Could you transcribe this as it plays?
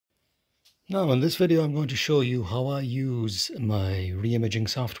Now in this video I'm going to show you how I use my reimaging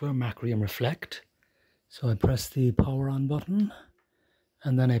software, Macrium Reflect. So I press the power on button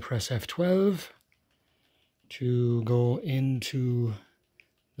and then I press F12 to go into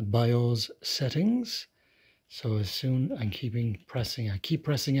the BIOS settings. So as soon I keep pressing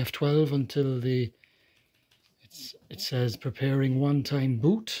F12 until it says preparing one-time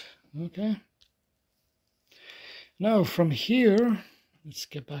boot. Okay. Now from here, let's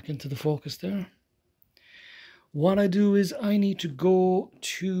get back into the focus there. What I do is I need to go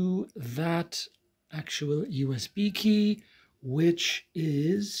to that actual USB key, which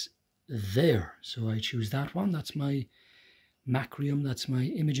is there. So I choose that one. That's my Macrium, that's my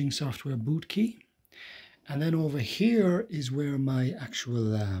imaging software boot key. And then over here is where my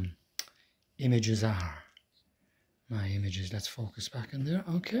actual images are. My images, let's focus back in there.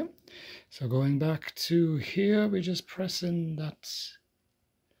 Okay, so going back to here, we're just pressing that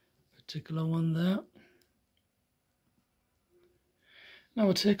particular one there. Now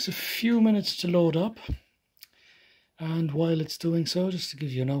it takes a few minutes to load up, and while it's doing so, just to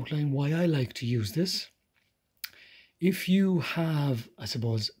give you an outline why I like to use this. If you have, I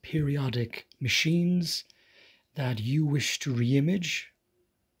suppose, periodic machines that you wish to reimage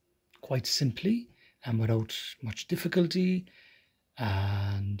quite simply and without much difficulty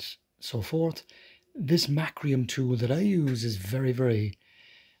and so forth, this Macrium tool that I use is very, very,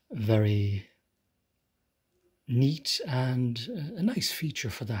 very neat and a nice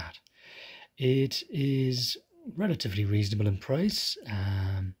feature for that. It is relatively reasonable in price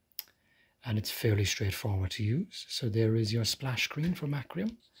and it's fairly straightforward to use. So there is your splash screen for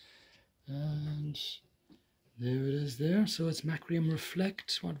Macrium, and there it is there. So it's Macrium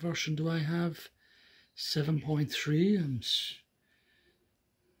Reflect. What version do I have? 7.3. It's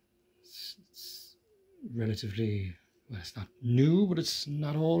relatively, well, it's not new, but it's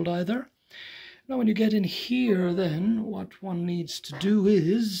not old either. Now when you get in here, then what one needs to do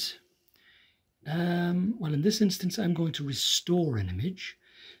is, well, in this instance I'm going to restore an image.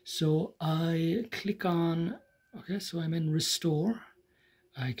 So I click on, okay, so I'm in restore.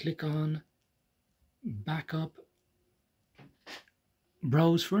 I click on backup,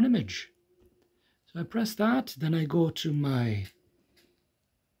 browse for an image. So I press that, then I go to my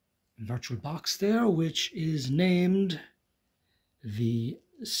virtual box there, which is named the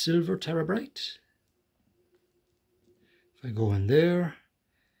Silver Terabyte. If I go in there,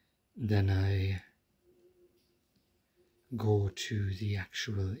 then I go to the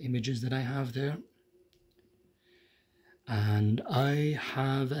actual images that I have there, and I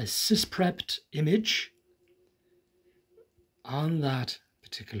have a sysprepped image on that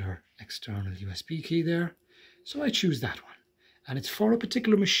particular external USB key there. So I choose that one, and it's for a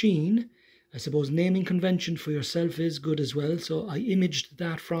particular machine. I suppose naming convention for yourself is good as well. So I imaged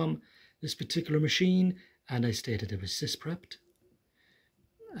that from this particular machine and I stated it was sysprepped.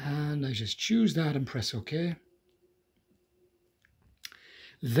 And I just choose that and press OK.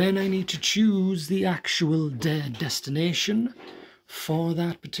 Then I need to choose the actual destination for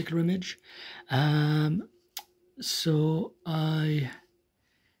that particular image. So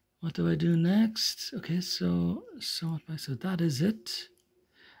what do I do next? Okay, so that is it.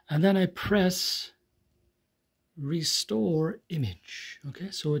 And then I press restore image.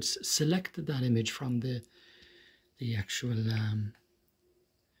 Okay, so it's selected that image from the actual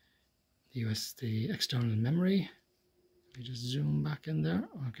the external memory. Let me just zoom back in there.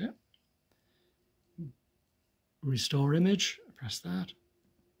 Okay, restore image. Press that,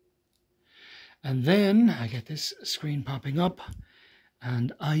 and then I get this screen popping up,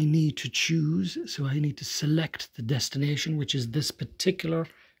 and I need to choose. So I need to select the destination, which is this particular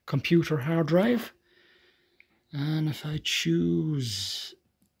computer hard drive. And if I choose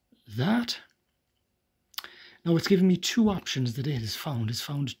that, now it's giving me two options that it has found. It's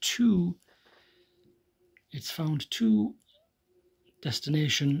found two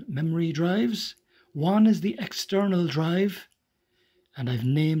destination memory drives. One is the external drive, and I've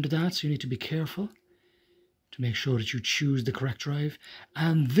named that, so you need to be careful to make sure that you choose the correct drive.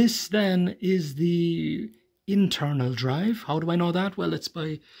 And this then is the internal drive. How do I know that? Well, it's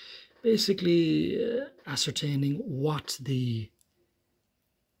by basically ascertaining what the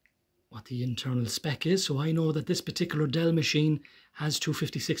internal spec is. So I know that this particular Dell machine has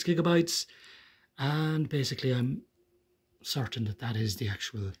 256 gigabytes, and basically I'm certain that that is the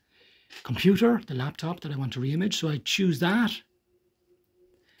actual computer, the laptop that I want to reimage. So I choose that,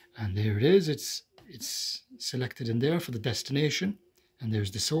 and there it is. It's selected in there for the destination, and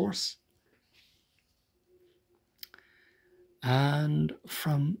there's the source. And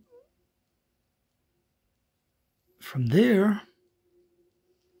from there,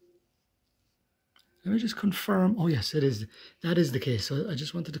 Let me just confirm. Oh yes, it is. That is the case. So I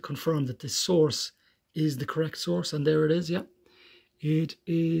just wanted to confirm that the source is the correct source, and there it is. Yeah, it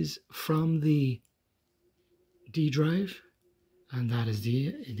is from the D drive, and that is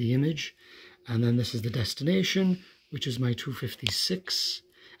the image, and then this is the destination, which is my 256.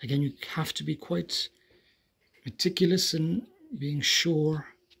 Again, you have to be quite meticulous in being sure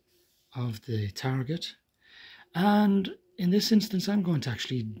of the target, and in this instance I'm going to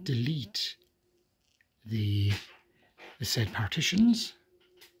actually delete the said partitions,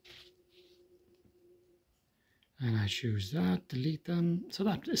 and I choose that, delete them, so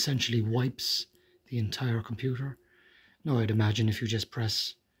that essentially wipes the entire computer. Now I'd imagine if you just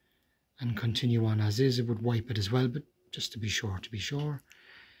press and continue on as is, it would wipe it as well, but just to be sure.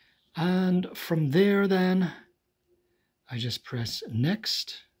 And from there then I just press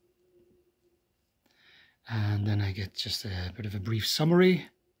next, and then I get just a bit of a brief summary,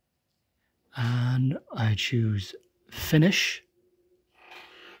 and I choose finish,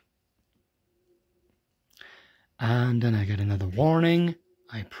 and then I get another warning.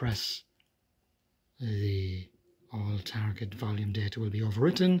 I press the all target volume data will be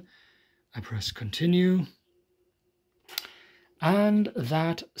overwritten. I press continue, and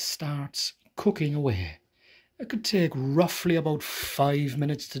that starts cooking away. It could take roughly about 5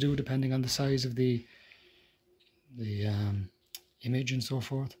 minutes to do, depending on the size of the image and so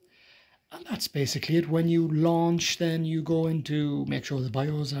forth. And that's basically it. When you launch, then you go into make sure the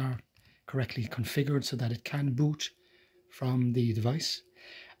BIOS are correctly configured so that it can boot from the device.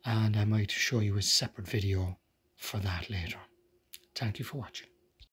 And I might show you a separate video for that later. Thank you for watching.